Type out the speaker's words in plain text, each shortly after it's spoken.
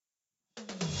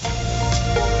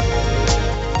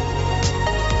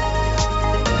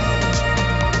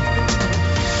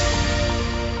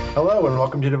Hello and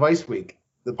welcome to Device Week,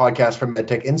 the podcast from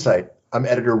MedTech Insight. I'm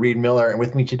editor Reed Miller, and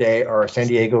with me today are our San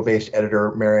Diego-based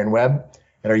editor Marian Webb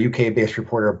and our UK-based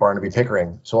reporter Barnaby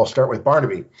Pickering. So I'll start with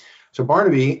Barnaby. So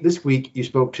Barnaby, this week you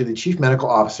spoke to the Chief Medical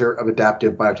Officer of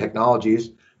Adaptive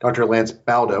Biotechnologies, Dr. Lance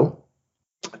Baldo,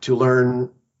 to learn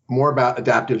more about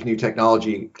Adaptive's new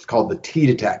technology. It's called the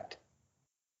T-Detect.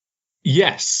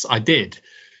 Yes, I did.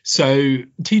 So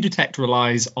T-Detect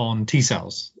relies on T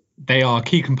cells. They are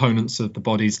key components of the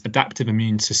body's adaptive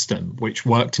immune system, which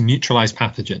work to neutralize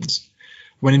pathogens.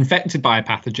 When infected by a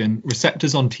pathogen,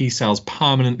 receptors on T cells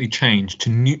permanently change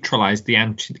to neutralize the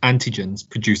antigens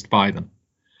produced by them.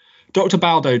 Dr.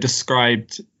 Baldo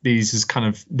described these as kind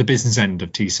of the business end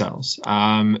of T cells.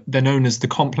 They're known as the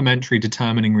complementary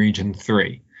determining region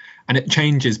 3, and it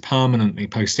changes permanently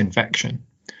post-infection.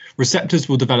 Receptors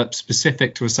will develop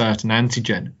specific to a certain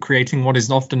antigen, creating what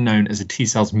is often known as a T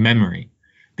cell's memory.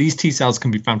 These T cells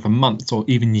can be found for months or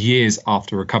even years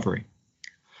after recovery.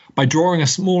 By drawing a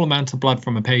small amount of blood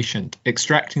from a patient,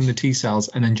 extracting the T cells,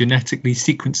 and then genetically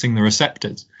sequencing the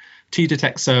receptors,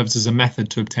 T-Detect serves as a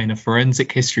method to obtain a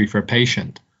forensic history for a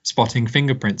patient, spotting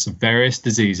fingerprints of various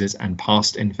diseases and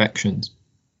past infections.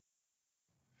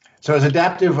 So is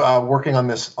Adaptive working on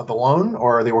this alone,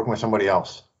 or are they working with somebody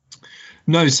else?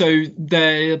 No, so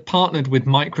they're partnered with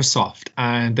Microsoft,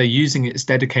 and they're using its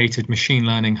dedicated machine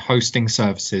learning hosting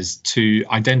services to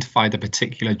identify the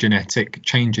particular genetic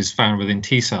changes found within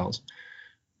T cells.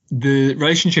 The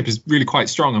relationship is really quite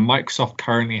strong, and Microsoft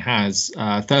currently has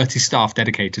 30 staff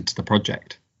dedicated to the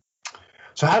project.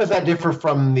 So how does that differ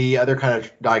from the other kind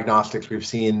of diagnostics we've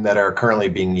seen that are currently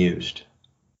being used?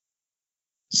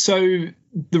 So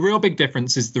the real big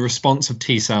difference is the response of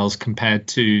T cells compared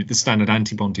to the standard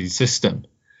antibody system.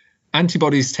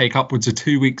 Antibodies take upwards of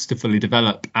 2 weeks to fully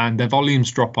develop, and their volumes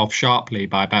drop off sharply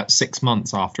by about 6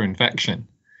 months after infection.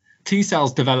 T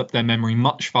cells develop their memory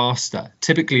much faster,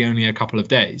 typically only a couple of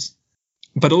days,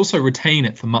 but also retain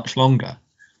it for much longer.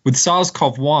 With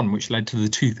SARS-CoV-1, which led to the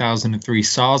 2003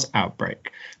 SARS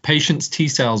outbreak, patients' T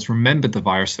cells remembered the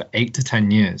virus for 8 to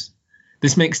 10 years.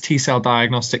 This makes T-cell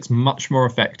diagnostics much more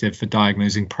effective for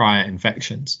diagnosing prior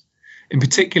infections. In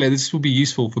particular, this will be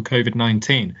useful for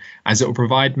COVID-19, as it will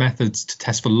provide methods to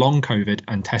test for long COVID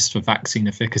and test for vaccine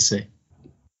efficacy.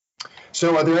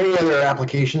 So are there any other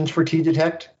applications for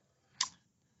T-Detect?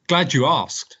 Glad you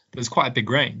asked. There's quite a big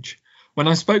range. When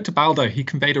I spoke to Baldo, he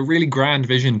conveyed a really grand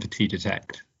vision for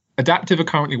T-Detect. Adaptive are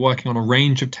currently working on a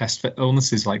range of tests for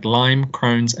illnesses like Lyme,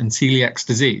 Crohn's, and celiac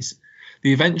disease.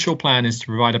 The eventual plan is to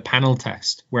provide a panel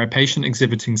test where a patient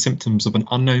exhibiting symptoms of an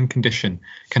unknown condition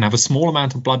can have a small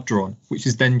amount of blood drawn, which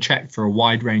is then checked for a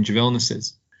wide range of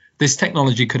illnesses. This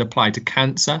technology could apply to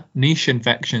cancer, niche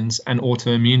infections, and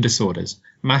autoimmune disorders,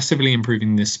 massively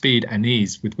improving the speed and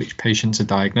ease with which patients are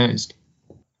diagnosed.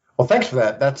 Well, thanks for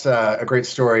that. That's a great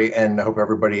story, and I hope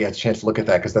everybody has a chance to look at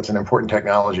that because that's an important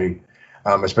technology,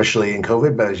 especially in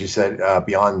COVID, but as you said,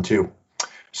 beyond too.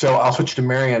 So I'll switch to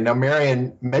Marian. Now,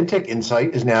 Marian, MedTech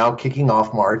Insight is now kicking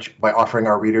off March by offering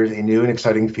our readers a new and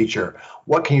exciting feature.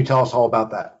 What can you tell us all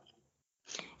about that?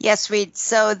 Yes, Reed.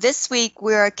 So this week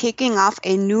we are kicking off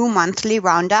a new monthly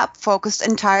roundup focused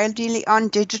entirely on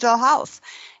digital health.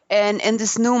 And in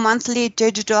this new monthly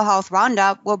digital health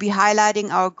roundup, we'll be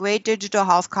highlighting our great digital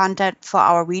health content for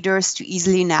our readers to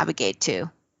easily navigate to.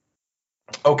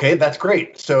 Okay, that's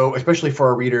great. So especially for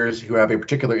our readers who have a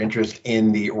particular interest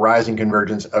in the rising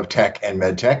convergence of tech and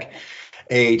medtech,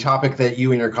 a topic that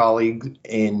you and your colleague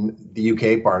in the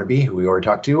UK, Barnaby, who we already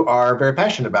talked to, are very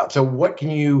passionate about. So what can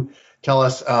you tell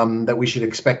us that we should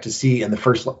expect to see in the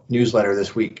first newsletter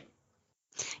this week?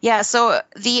 Yeah, so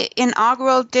the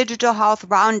inaugural Digital Health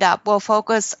Roundup will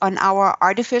focus on our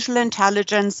artificial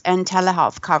intelligence and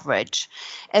telehealth coverage.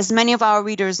 As many of our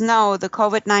readers know, the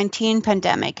COVID-19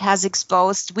 pandemic has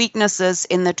exposed weaknesses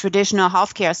in the traditional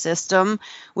healthcare system,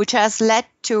 which has led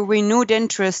to renewed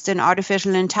interest in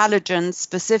artificial intelligence,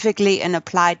 specifically in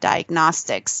applied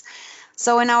diagnostics.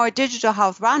 So in our Digital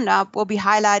Health Roundup, we'll be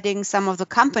highlighting some of the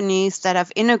companies that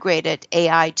have integrated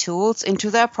AI tools into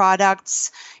their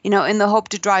products, in the hope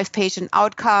to drive patient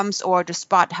outcomes or to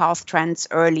spot health trends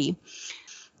early.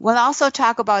 We'll also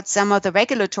talk about some of the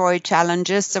regulatory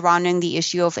challenges surrounding the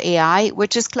issue of AI,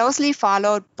 which is closely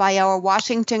followed by our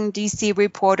Washington, D.C.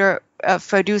 reporter,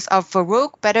 Firdaus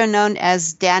Al-Farouk, better known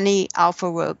as Danny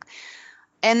Al-Farouk.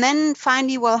 And then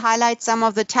finally, we'll highlight some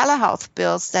of the telehealth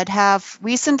bills that have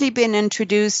recently been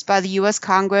introduced by the U.S.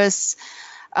 Congress.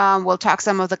 We'll talk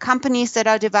some of the companies that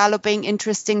are developing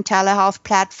interesting telehealth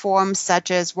platforms,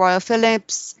 such as Royal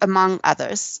Philips, among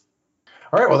others.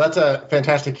 All right, well, that's a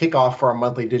fantastic kickoff for our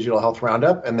monthly Digital Health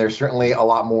Roundup, and there's certainly a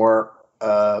lot more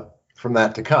from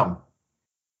that to come.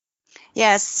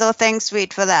 Yes, so thanks,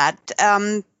 Reed, for that.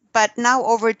 But now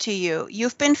over to you.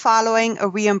 You've been following a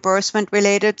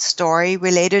reimbursement-related story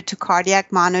related to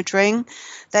cardiac monitoring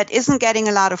that isn't getting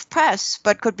a lot of press,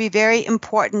 but could be very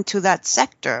important to that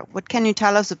sector. What can you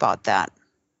tell us about that?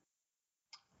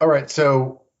 All right,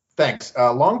 so thanks.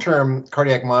 Long-term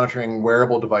cardiac monitoring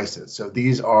wearable devices. So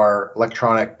these are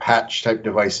electronic patch-type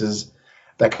devices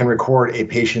that can record a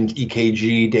patient's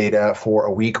EKG data for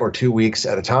a week or 2 weeks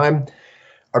at a time,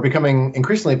 are becoming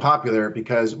increasingly popular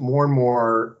because more and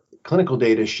more clinical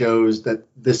data shows that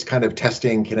this kind of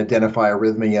testing can identify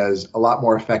arrhythmias a lot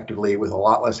more effectively with a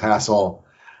lot less hassle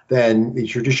than the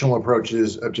traditional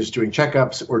approaches of just doing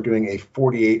checkups or doing a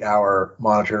 48-hour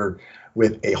monitor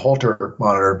with a Holter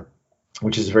monitor,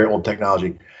 which is very old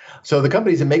technology. So the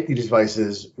companies that make these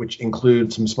devices, which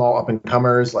include some small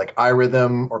up-and-comers like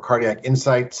iRhythm or Cardiac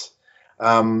Insights,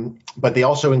 but they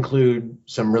also include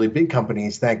some really big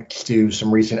companies thanks to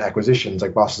some recent acquisitions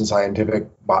like Boston Scientific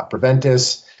bought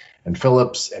Preventus, and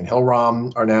Philips and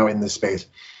Hillrom are now in this space.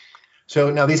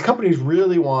 So now these companies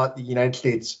really want the United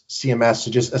States CMS to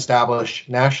just establish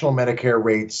national Medicare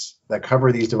rates that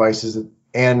cover these devices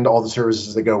and all the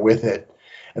services that go with it.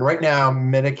 And right now,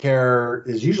 Medicare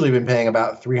has usually been paying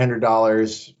about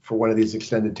 $300 for one of these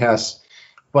extended tests,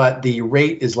 but the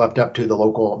rate is left up to the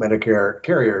local Medicare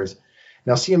carriers.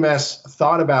 Now, CMS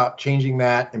thought about changing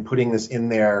that and putting this in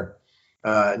their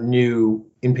new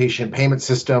inpatient payment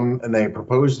system, and they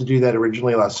proposed to do that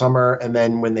originally last summer. And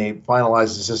then when they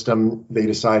finalized the system, they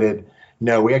decided,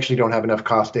 no, we actually don't have enough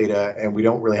cost data, and we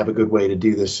don't really have a good way to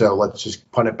do this, so let's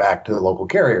just punt it back to the local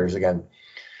carriers again.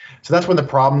 So that's when the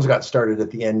problems got started at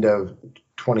the end of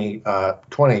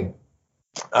 2020.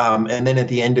 And then at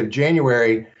the end of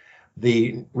January,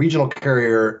 the regional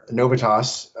carrier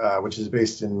Novitas, which is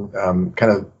based in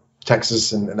kind of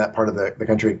Texas and that part of the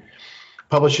country,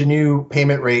 published a new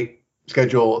payment rate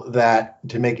schedule that,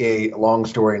 to make a long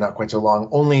story not quite so long,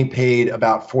 only paid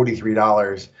about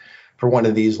 $43 for one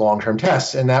of these long-term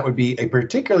tests. And that would be a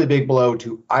particularly big blow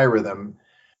to iRhythm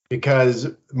because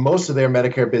most of their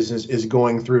Medicare business is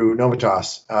going through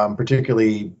Novitas,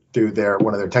 particularly through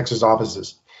one of their Texas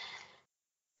offices.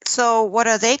 So what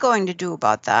are they going to do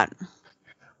about that?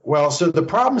 Well, so the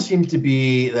problem seems to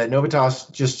be that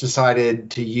Novitas just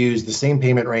decided to use the same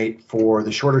payment rate for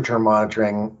the shorter term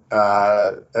monitoring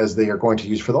as they are going to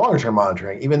use for the longer term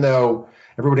monitoring, even though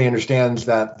everybody understands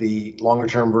that the longer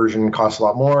term version costs a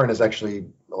lot more and is actually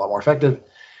a lot more effective.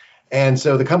 And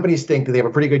so the companies think that they have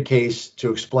a pretty good case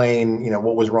to explain,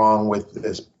 what was wrong with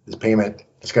this payment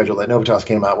schedule that Novitas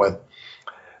came out with.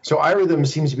 So iRhythm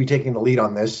seems to be taking the lead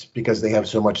on this because they have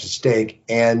so much at stake.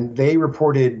 And they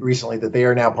reported recently that they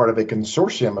are now part of a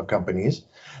consortium of companies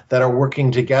that are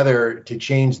working together to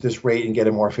change this rate and get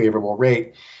a more favorable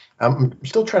rate. I'm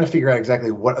still trying to figure out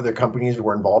exactly what other companies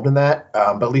were involved in that,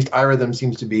 but at least iRhythm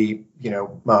seems to be,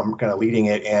 kind of leading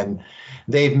it. And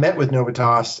they've met with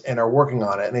Novitas and are working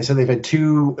on it. And they said they've had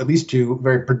at least two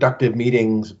very productive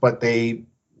meetings, but they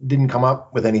didn't come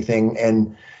up with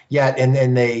anything yet,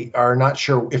 and they are not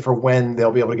sure if or when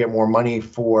they'll be able to get more money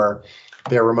for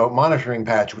their remote monitoring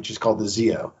patch, which is called the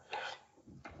Zio.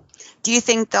 Do you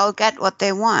think they'll get what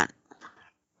they want?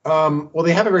 Well,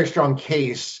 they have a very strong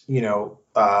case,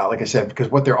 like I said, because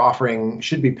what they're offering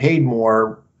should be paid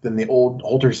more than the old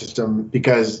Holter system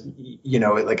because,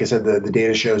 like I said, the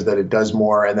data shows that it does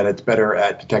more and that it's better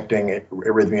at detecting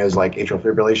arrhythmias like atrial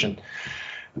fibrillation.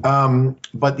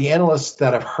 But the analysts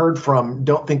that I've heard from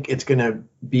don't think it's going to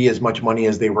be as much money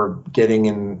as they were getting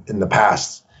in the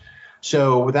past.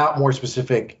 So without more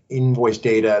specific invoice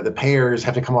data, the payers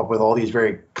have to come up with all these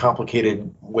very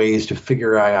complicated ways to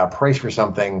figure out a price for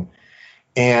something.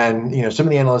 And, some of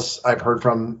the analysts I've heard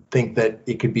from think that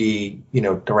it could be,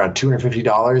 around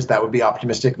 $250. That would be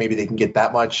optimistic. Maybe they can get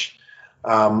that much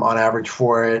on average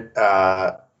for it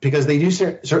because they do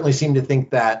certainly seem to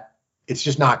think that it's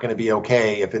just not going to be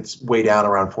okay if it's way down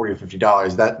around $40 or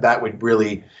 $50. That would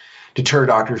really deter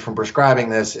doctors from prescribing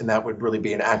this, and that would really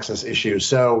be an access issue.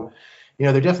 So,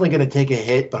 they're definitely going to take a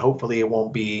hit, but hopefully it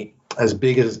won't be as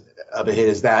big of a hit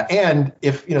as that. And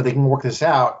if they can work this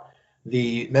out,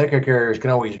 the Medicare carriers can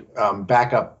always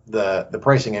back up the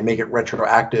pricing and make it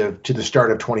retroactive to the start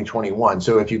of 2021.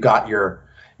 So if you got your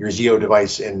Zio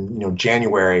device in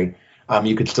January,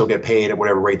 you could still get paid at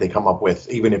whatever rate they come up with,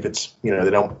 even if it's they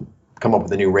don't come up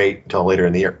with a new rate until later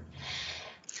in the year.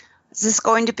 Is this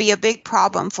going to be a big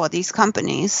problem for these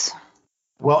companies?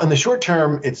 Well, in the short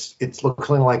term, it's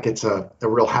looking like it's a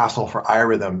real hassle for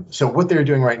iRhythm. So what they're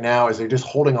doing right now is they're just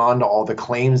holding on to all the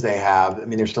claims they have. I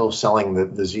mean, they're still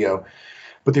selling the Zio,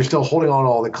 but they're still holding on to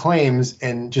all the claims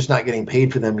and just not getting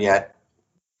paid for them yet.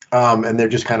 And they're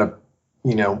just kind of,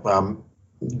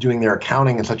 doing their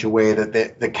accounting in such a way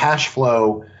that the cash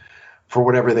flow for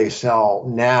whatever they sell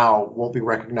now won't be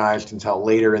recognized until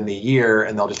later in the year,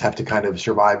 and they'll just have to kind of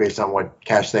survive based on what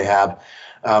cash they have.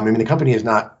 The company is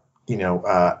not,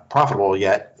 profitable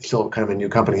yet. It's still kind of a new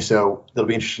company, so it'll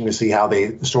be interesting to see how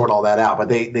they sort all that out. But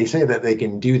they say that they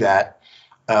can do that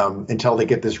until they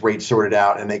get this rate sorted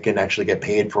out and they can actually get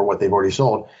paid for what they've already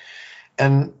sold.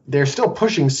 And they're still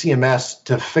pushing CMS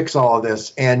to fix all of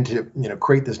this and to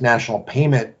create this national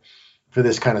payment for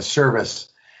this kind of service.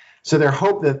 So their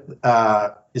hope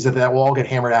that is that will all get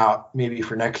hammered out maybe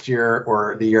for next year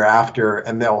or the year after,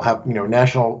 and they'll have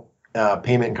national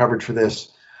payment and coverage for this,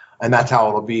 and that's how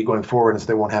it'll be going forward. And so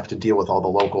they won't have to deal with all the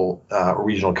local or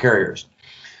regional carriers.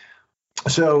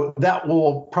 So that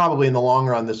will probably, in the long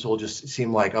run, this will just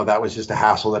seem like, oh, that was just a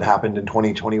hassle that happened in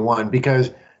 2021, because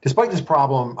despite this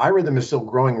problem, iRhythm is still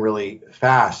growing really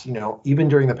fast. Even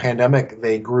during the pandemic,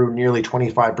 they grew nearly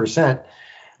 25%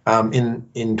 in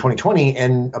 2020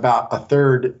 and about a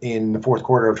third in the fourth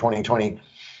quarter of 2020.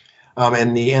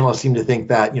 And the analysts seem to think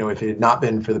that, if it had not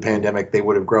been for the pandemic, they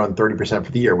would have grown 30%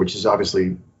 for the year, which is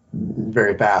obviously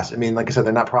very fast. Like I said,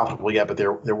 they're not profitable yet, but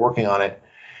they're working on it.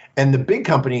 And the big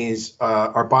companies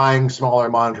are buying smaller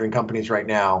monitoring companies right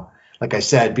now, like I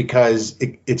said, because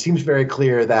it seems very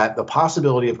clear that the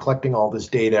possibility of collecting all this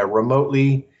data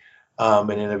remotely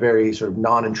and in a very sort of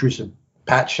non-intrusive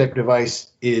patch check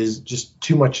device is just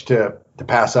too much to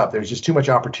pass up. There's just too much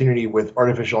opportunity with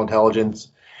artificial intelligence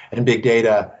and big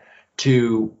data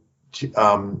for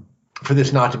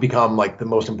this not to become like the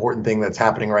most important thing that's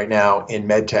happening right now in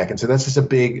medtech. And so that's just a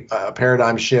big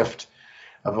paradigm shift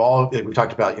of all we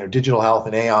talked about, digital health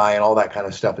and AI and all that kind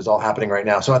of stuff is all happening right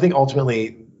now. So I think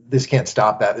ultimately this can't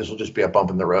stop that. This will just be a bump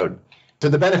in the road. So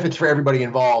the benefits for everybody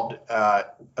involved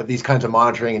of these kinds of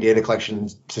monitoring and data collection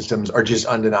systems are just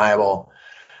undeniable.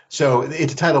 So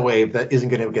it's a tidal wave that isn't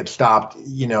going to get stopped.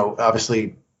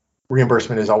 Obviously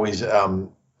reimbursement is always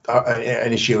an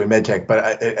issue in medtech,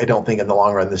 but I don't think in the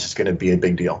long run this is going to be a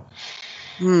big deal.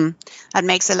 That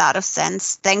makes a lot of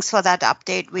sense. Thanks for that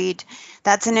update, Reed.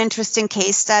 That's an interesting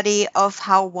case study of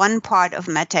how one part of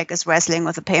medtech is wrestling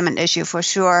with a payment issue for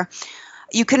sure.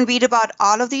 You can read about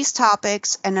all of these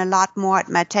topics and a lot more at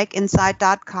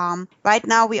medtechinsight.com. Right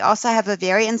now, we also have a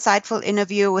very insightful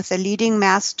interview with a leading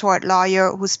mass tort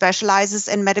lawyer who specializes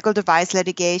in medical device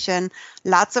litigation,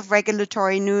 lots of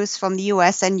regulatory news from the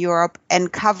US and Europe,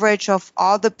 and coverage of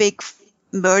all the big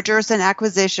mergers and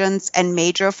acquisitions and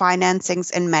major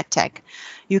financings in medtech.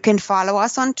 You can follow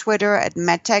us on Twitter at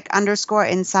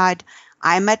medtech_insight.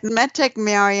 I'm at medtech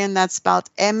Marion, that's spelled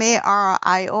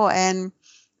Marion.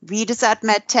 Reed is at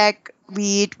medtech,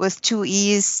 Reed with 2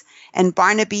 E's, and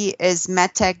Barnaby is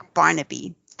medtech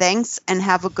Barnaby. Thanks and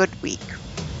have a good week.